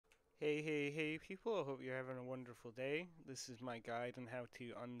Hey people, I hope you're having a wonderful day. This is my guide on how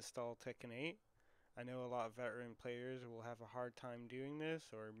to uninstall Tekken 8. I know a lot of veteran players will have a hard time doing this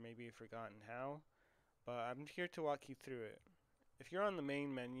or maybe have forgotten how, but I'm here to walk you through it. If you're on the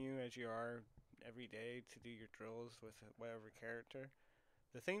main menu as you are every day to do your drills with whatever character,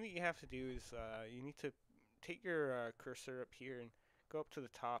 the thing that you have to do is you need to take your cursor up here and go up to the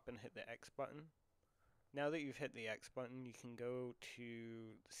top and hit the X button. Now that you've hit the X button, you can go to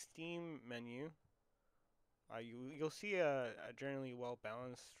the Steam menu. You'll see a generally well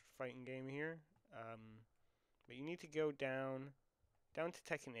balanced fighting game here, but you need to go down to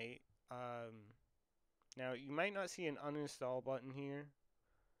Tekken 8. Now you might not see an uninstall button here.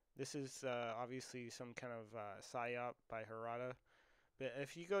 This is obviously some kind of psyop by Harada. But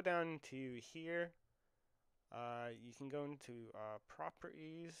if you go down to here, you can go into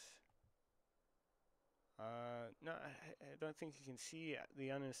properties. No, I don't think you can see the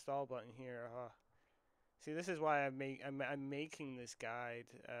uninstall button here. See, this is why I'm making this guide.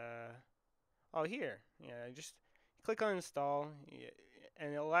 Oh, here. Yeah, just click on install,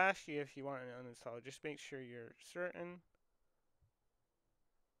 and it'll ask you if you want to uninstall. Just make sure you're certain,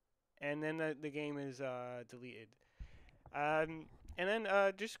 and then the game is deleted. And then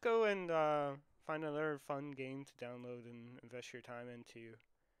just go and find another fun game to download and invest your time into.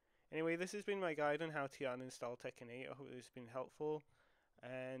 Anyway, this has been my guide on how to uninstall Tekken 8. I hope it's been helpful.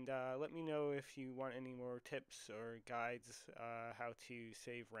 And let me know if you want any more tips or guides how to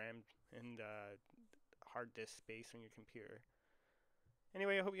save RAM and hard disk space on your computer.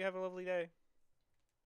 Anyway, I hope you have a lovely day.